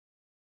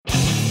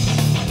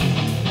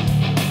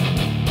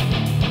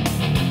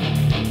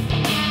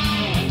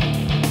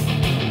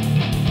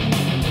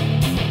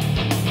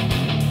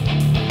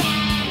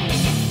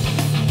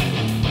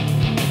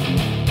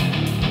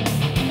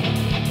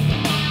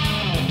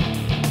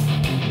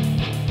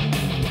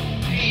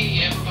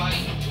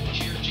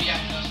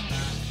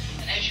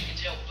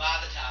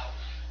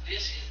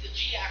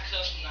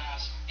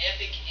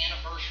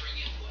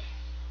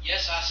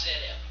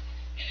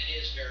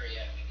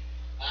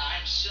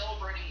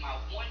my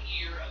 1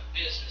 year of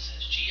business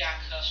as GI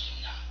Custom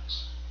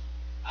Knives.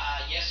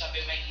 Yes, I've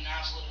been making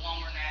knives a little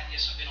longer than that.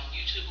 Yes, I've been on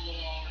YouTube a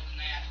little longer than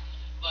that.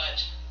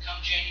 But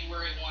come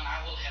January 1,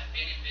 I will have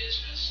been in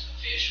business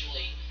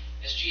officially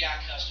as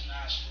GI Custom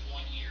Knives for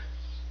 1 year.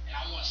 And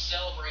I want to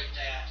celebrate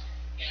that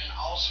in an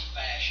awesome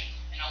fashion.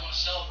 And I want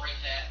to celebrate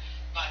that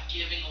by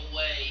giving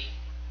away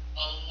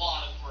a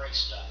lot of great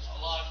stuff,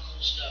 a lot of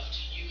cool stuff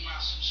to you,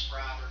 my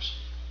subscribers.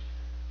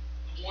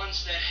 The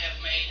ones that have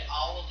made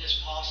all of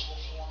this possible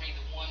for me,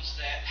 the ones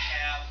that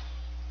have,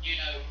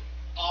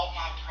 bought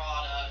my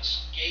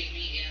products, gave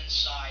me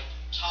insight,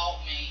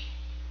 taught me,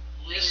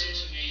 listened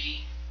to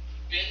me,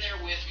 been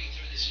there with me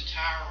through this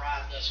entire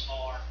ride thus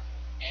far,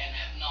 and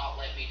have not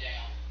let me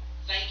down.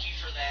 Thank you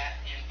for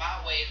that, and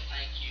by way of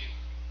thank you,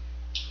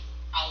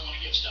 I want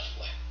to give stuff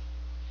away.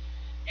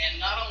 And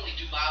not only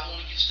do I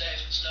want to give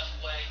stuff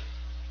away,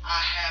 I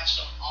have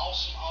some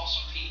awesome,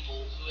 awesome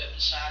people who have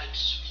decided to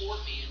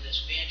support me in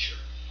this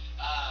venture,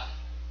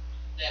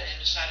 that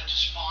have decided to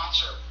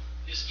sponsor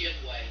this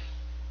giveaway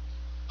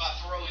by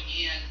throwing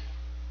in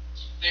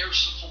their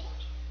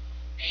support.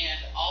 And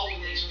all of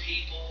these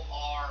people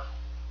are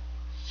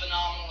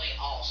phenomenally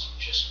awesome,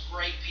 just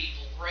great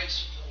people, great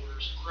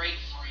supporters, great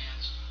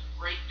friends,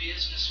 great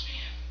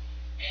businessmen,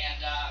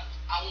 and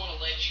I want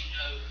to let you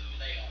know who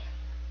they are.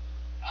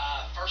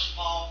 First of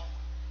all,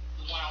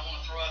 the one I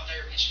want to throw out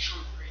there is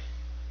True Grit.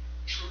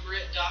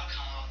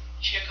 TrueGrit.com.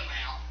 Check them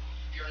out.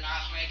 If you're a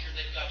knife maker,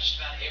 they've got just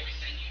about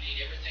everything you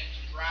need. Everything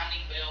from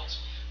grinding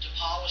belts to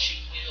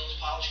polishing wheels,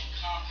 polishing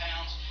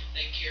compounds.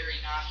 They carry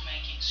knife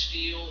making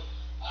steel,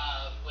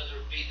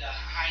 whether it be the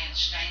high-end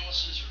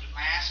stainlesses or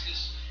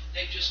Damascus.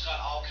 They've just got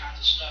all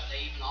kinds of stuff.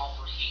 They even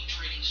offer heat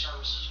treating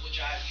services,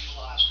 which I have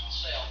utilized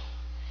myself.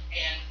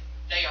 And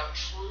they are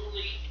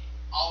truly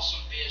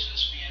awesome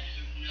businessmen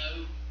who know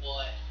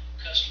what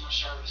customer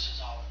service is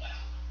all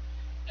about.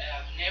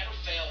 I've never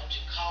failed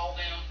to call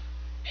them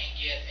and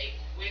get a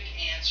quick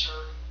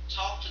answer,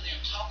 talk to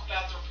them, talk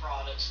about their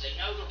products. They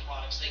know their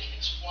products. They can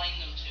explain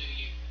them to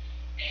you.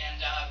 And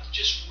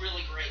just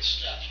really great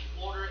stuff. You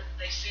order it,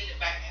 they send it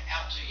back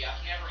out to you.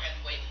 I've never had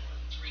to wait more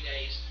than 3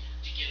 days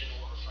to get an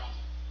order from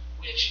them,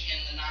 which in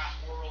the knife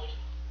world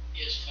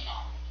is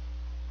phenomenal.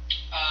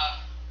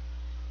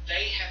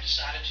 They have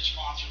decided to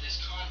sponsor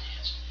this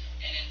contest,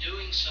 and in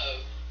doing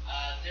so,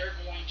 they're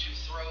going to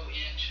throw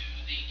into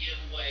the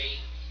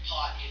giveaway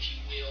pot, if you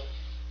will,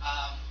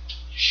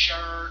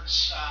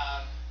 shirts,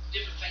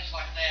 different things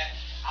like that.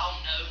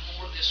 I'll know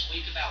more this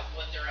week about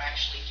what they're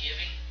actually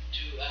giving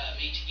to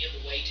me to give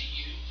away to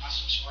you, my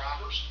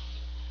subscribers,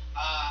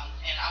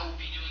 and I will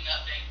be doing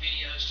update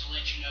videos to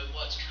let you know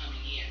what's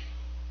coming in.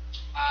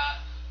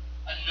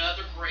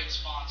 Another great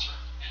sponsor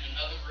and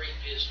another great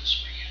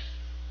businessman,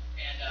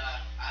 and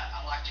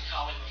I like to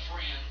call him a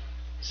friend,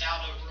 is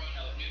Aldo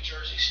Bruno at New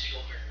Jersey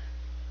Steel Barrier.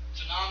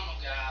 Phenomenal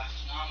guy,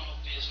 phenomenal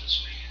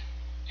businessman,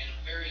 and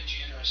very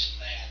generous at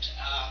that.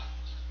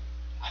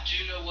 I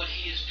do know what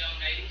he is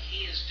donating.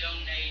 He is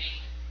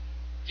donating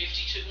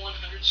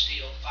 52-100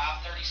 steel,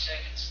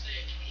 5/32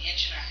 thick, 1.5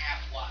 inches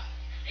wide.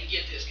 And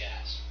get this,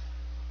 guys,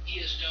 he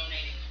is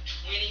donating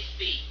 20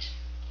 feet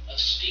of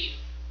steel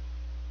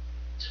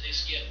to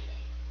this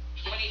giveaway.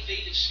 20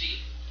 feet of steel.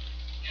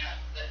 Now,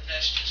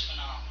 that's just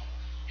phenomenal.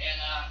 And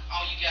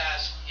all you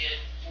guys,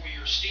 for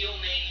your steel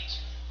needs,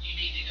 you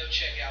need to go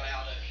check out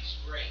Aldo. He's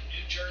great.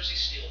 New Jersey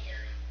Steel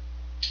Barrier.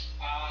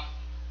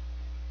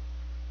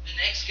 The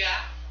next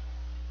guy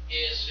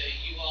is,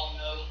 you all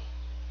know,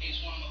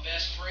 he's one of my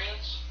best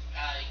friends.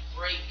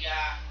 Great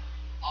guy.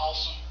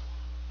 Awesome.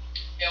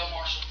 L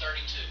Marshall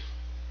 32.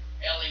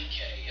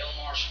 LMK. L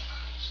Marshall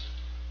Knives.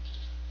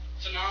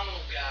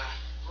 Phenomenal guy.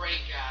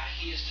 Great guy.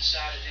 He has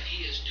decided that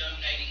he is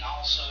donating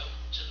also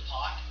to the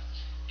pot.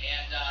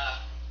 And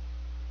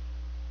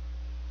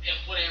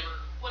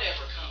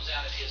whatever comes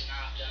out of his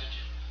knife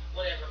dungeon,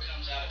 whatever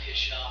comes out of his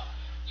shop,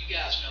 you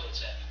guys know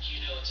it's epic. You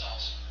know it's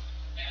awesome.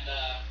 And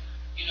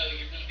you know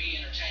you're going to be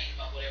entertained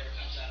by whatever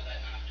comes out of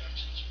that knife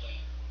dungeon as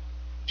well.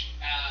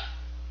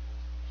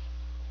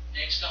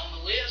 Next on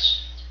the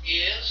list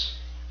is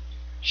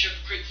Sugar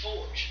Creek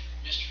Forge,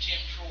 Mr. Tim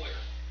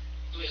Troyer,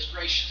 who has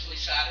graciously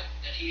decided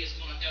that he is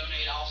going to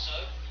donate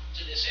also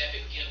to this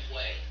epic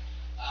giveaway.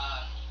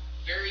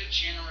 Very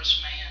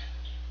generous man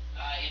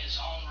in his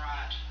own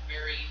right,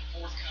 very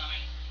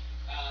forthcoming,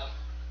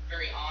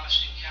 very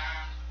honest and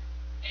kind.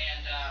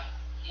 And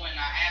when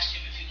I asked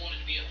him if he wanted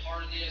to be a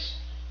part of this,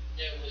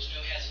 there was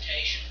no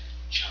hesitation,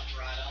 jumped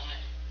right on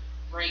it.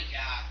 Great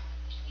guy.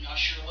 I'm not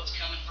sure what's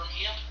coming from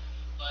him,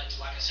 but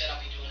like I said,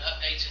 I'll be doing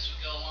updates as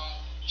we go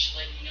along, just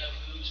letting you know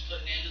who's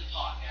putting into the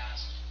pot,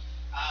 guys.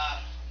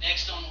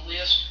 Next on the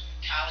list,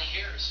 Kylie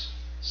Harris,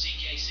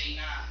 CKC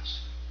Knives.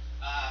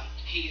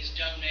 He is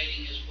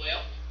donating as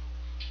well,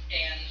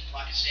 and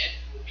like I said,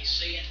 we'll be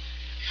seeing.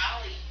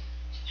 Kylie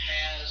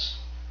has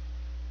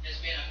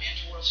been a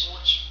mentor of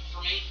sorts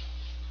for me.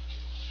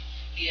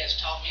 He has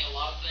taught me a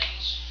lot of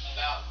things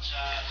about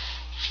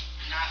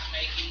knife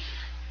making,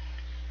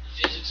 the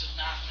physics of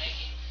knife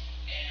making,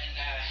 and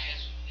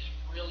is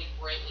really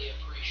greatly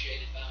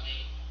appreciated by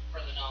me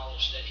for the knowledge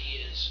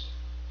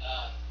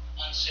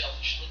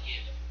unselfishly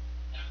give it.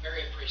 And I'm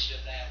very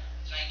appreciative of that.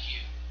 Thank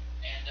you.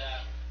 And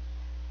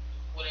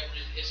whatever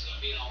it is, it's going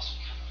to be an awesome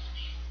coming from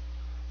him.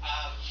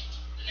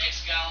 The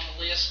next guy on the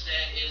list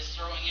that is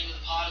throwing into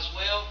the pot as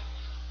well,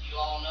 you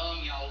all know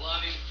him, you all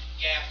love him,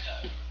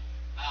 Gavco.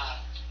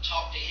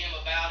 Talked to him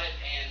about it,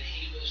 and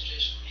he was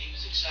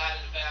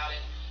excited about it.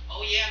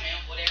 Oh yeah, man,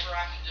 whatever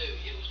I can do.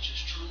 It was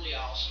just truly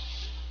awesome.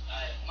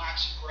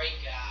 Mike's a great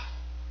guy,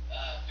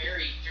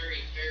 very,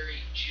 very,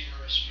 very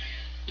generous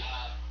man,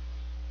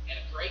 and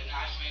a great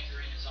knife maker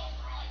in his own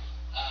right.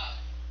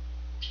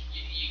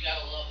 You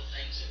gotta love the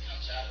things that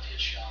comes out of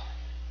his shop.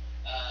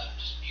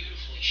 Just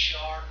beautifully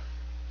sharp,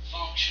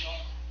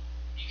 functional.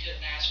 You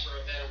couldn't ask for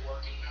a better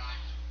working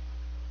knife.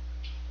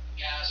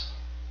 Guys,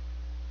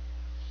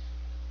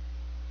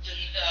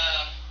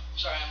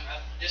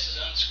 this is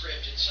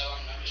unscripted, so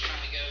I'm just trying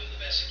to go the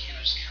best I can.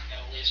 I just kind of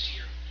got a list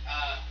here.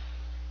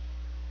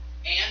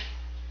 And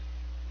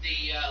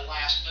the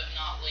last but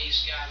not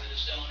least guy that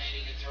is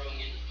donating and throwing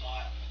into the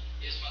pot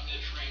is my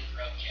good friend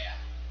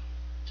Grubcat.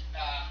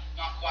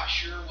 Not quite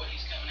sure what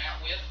he's coming out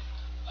with,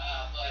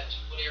 but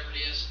whatever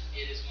it is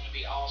going to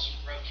be awesome.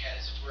 Grubcat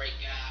is a great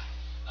guy.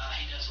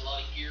 He does a lot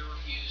of gear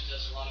reviews,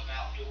 does a lot of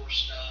outdoor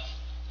stuff,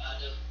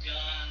 does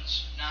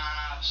guns,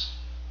 knives,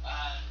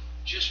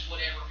 just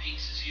whatever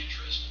piques his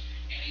interest,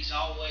 and he's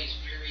always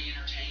very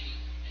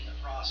entertaining in the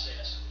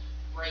process.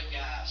 Great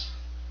guys.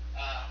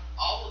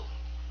 All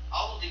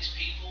of these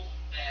people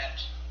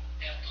that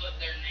have put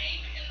their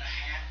name in the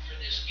hat for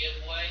this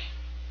giveaway,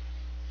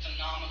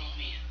 phenomenal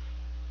men,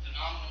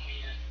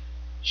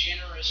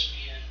 generous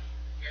men,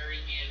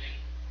 very giving,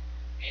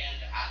 and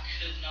I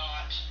could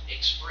not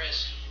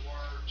express in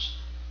words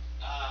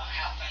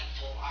how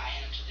thankful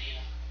I am to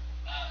them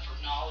for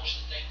knowledge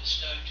that they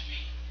bestowed to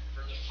me,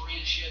 for the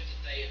friendship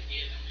that they have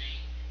given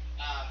me.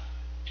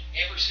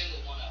 Every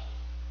single one of them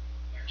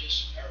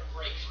are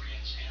great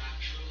friends, and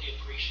I'm truly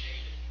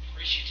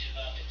appreciative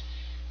of it.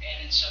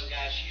 And so,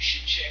 guys, you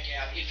should check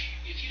out, if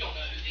you don't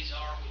know who these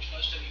are, which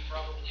most of you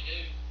probably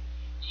do,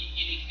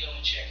 you need to go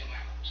and check them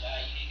out.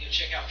 You need to go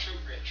check out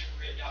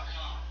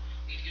TrueGrit.com.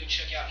 You need to go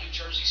check out New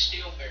Jersey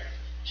Steel Bearing.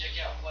 Check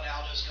out what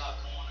Aldo's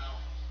got going on.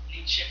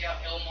 You need to check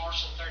out L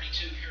Marshall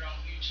 32 here on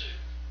YouTube.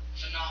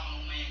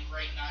 Phenomenal man,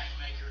 great knife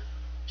maker.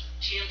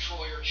 Tim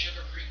Troyer at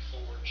Sugar Creek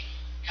Forge.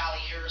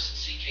 Kylie Harris at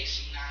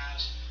CKC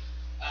Knives.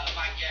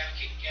 Mike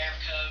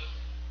Gavco,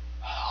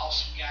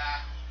 awesome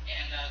guy.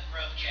 And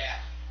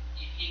Grubcat.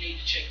 You need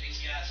to check these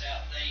guys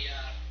out. They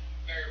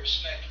very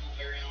respectable,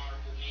 very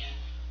honorable men.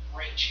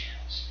 Great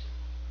channels.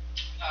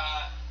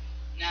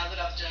 Now that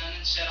I've done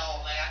and said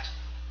all that,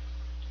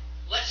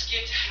 let's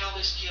get to how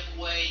this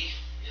giveaway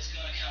is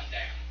going to come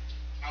down.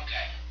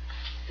 Okay.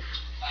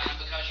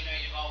 Because you know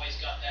you've always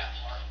got that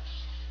part.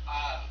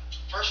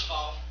 First of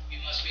all, you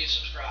must be a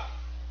subscriber.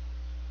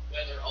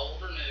 Whether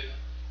old or new,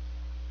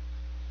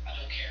 I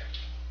don't care.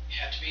 You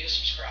have to be a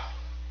subscriber.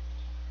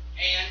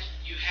 And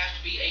you have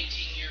to be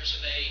 18 years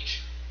of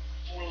age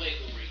for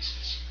legal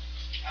reasons.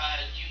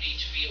 You need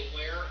to be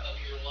aware of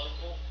your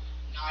local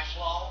knife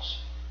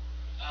laws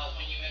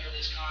when you enter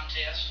this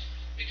contest,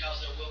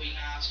 because there will be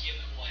knives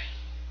given away.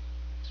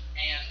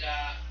 And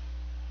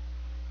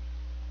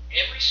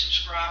every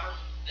subscriber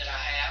that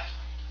I have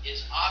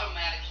is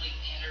automatically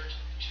entered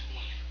to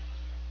win.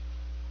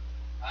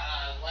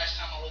 Last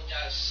time I looked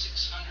at it,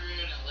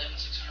 611,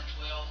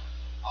 612.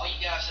 All you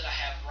guys that I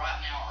have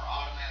right now are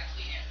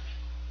automatically entered.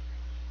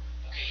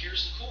 Okay,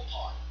 here's the cool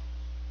part.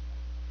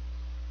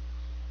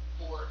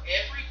 For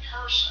every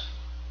person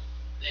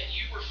that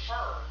you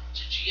refer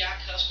to GI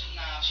Custom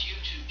Knives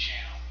YouTube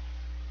channel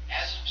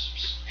as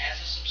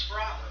a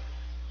subscriber,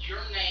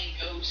 your name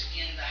goes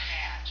in the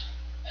hat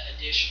an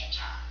additional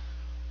time.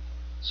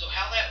 So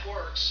how that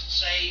works,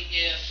 say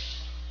if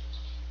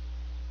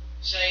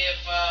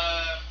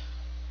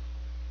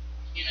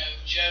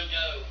Joe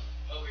Doe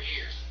over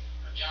here,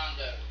 or John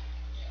Doe,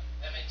 yeah,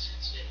 that makes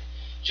sense, didn't it?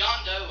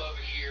 John Doe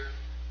over here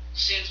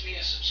sends me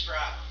a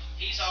subscriber.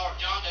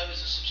 John Doe is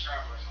a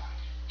subscriber of mine.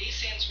 He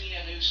sends me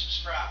a new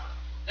subscriber.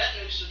 That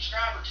new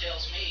subscriber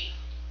tells me,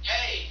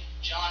 hey,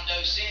 John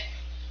Doe sent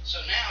me.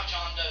 So now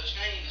John Doe's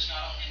name is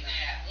not only in the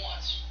hat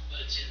once, but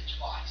it's in it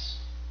twice.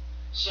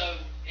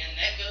 So, and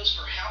that goes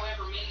for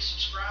however many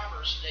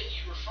subscribers that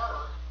you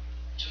refer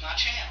to my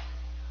channel.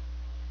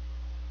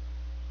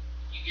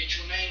 You get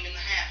your name in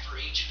the hat for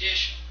each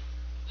edition.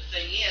 The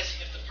thing is,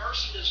 if the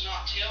person does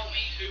not tell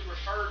me who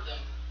referred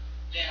them,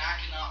 then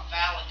I cannot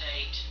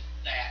validate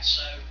that.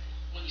 So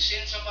when you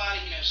send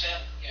somebody,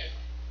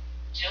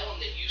 tell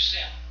them that you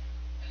sent them,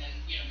 and then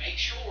make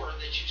sure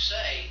that you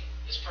say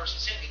this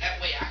person sent me.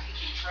 That way I can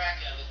keep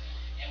track of it,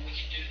 and we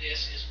can do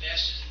this as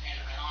best and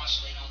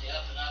honestly and on the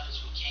up and up as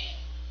we can.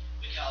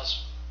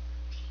 Because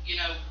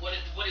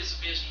what is a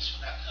business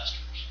without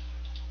customers,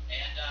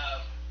 and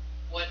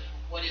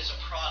what is a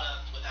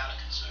product without a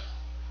consumer?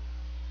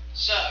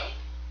 So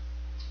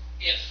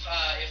if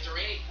there are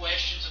any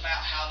questions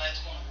about how that's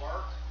going to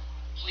work,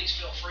 please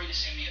feel free to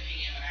send me a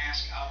PM and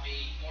ask. I'll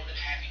be more than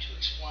happy to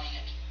explain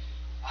it.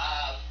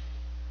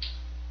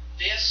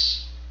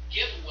 This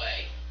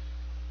giveaway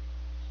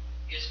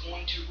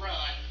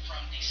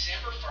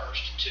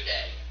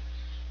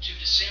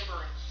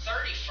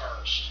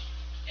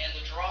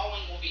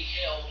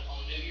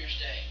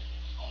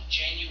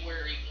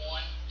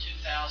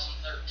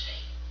 13.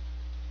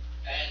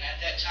 And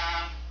at that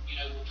time, you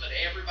know, we'll put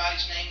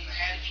everybody's name in the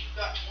hat. If you've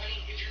got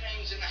 20, if your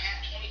name is in the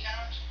hat 20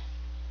 times,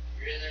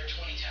 you're in there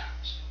 20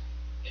 times.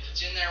 If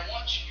it's in there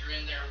once, you're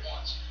in there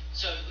once.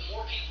 So the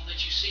more people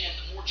that you send,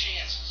 the more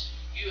chances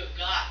you have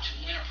got to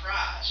win a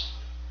prize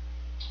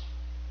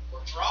or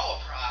draw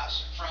a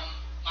prize from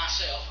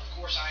myself. Of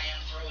course, I am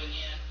throwing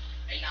in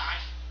a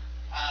knife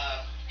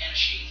and a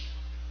sheath.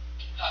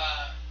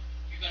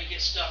 You're going to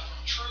get stuff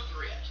from True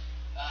Grit,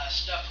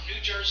 stuff from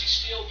New Jersey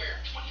Steel Bear,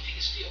 20 feet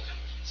of steel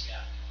coming from this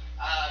guy.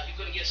 You're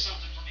going to get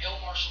something from L.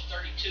 Marshall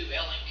 32,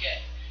 LMK.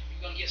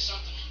 You're going to get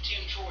something from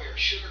Tim Troyer,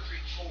 Sugar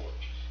Creek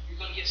Forge. You're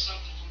going to get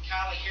something from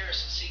Kylie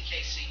Harris at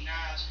CKC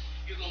Knives.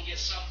 You're going to get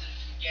something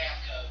from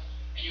Gavco,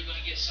 and you're going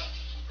to get something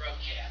from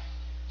GrowCat.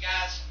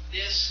 Guys,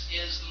 this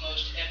is the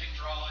most epic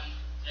drawing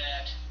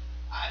that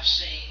I've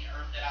seen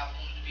or that I've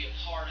wanted to be a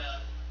part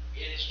of.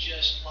 It is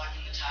just like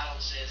in the title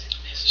it says.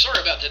 Sorry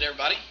about that,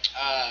 everybody.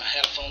 I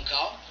had a phone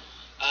call.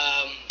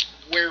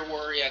 Where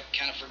were we? I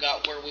kind of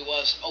forgot where we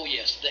was. Oh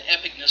yes, the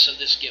epicness of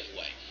this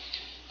giveaway.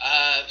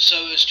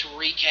 So as to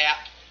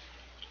recap,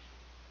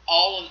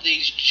 all of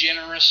these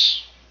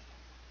generous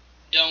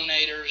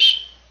donators,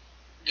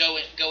 go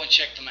and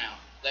check them out.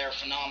 They're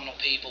phenomenal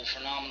people,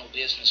 phenomenal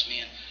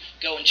businessmen.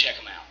 Go and check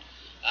them out.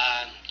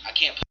 I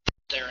can't put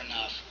it there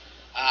enough.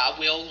 I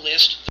will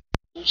list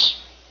the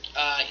rules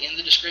in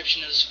the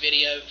description of this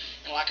video,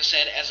 and like I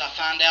said, as I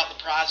find out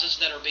the prizes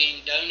that are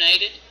being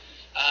donated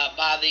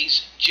by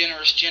these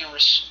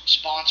generous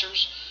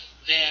sponsors,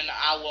 then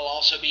I will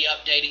also be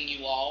updating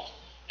you all,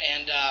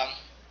 and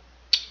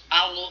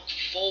I look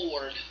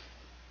forward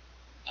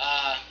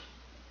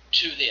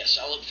to this.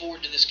 I look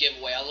forward to this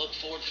giveaway. I look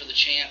forward for the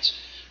chance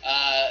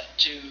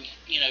to,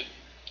 you know,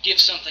 give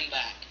something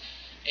back,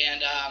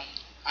 and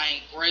I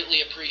am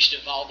greatly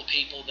appreciative of all the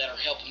people that are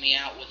helping me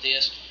out with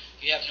this.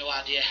 You have no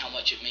idea how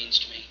much it means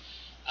to me.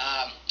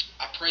 I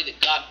pray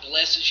that God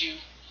blesses you.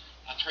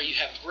 I pray you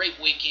have a great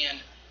weekend.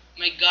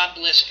 May God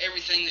bless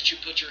everything that you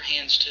put your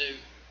hands to.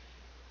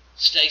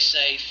 Stay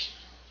safe.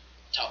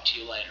 Talk to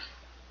you later.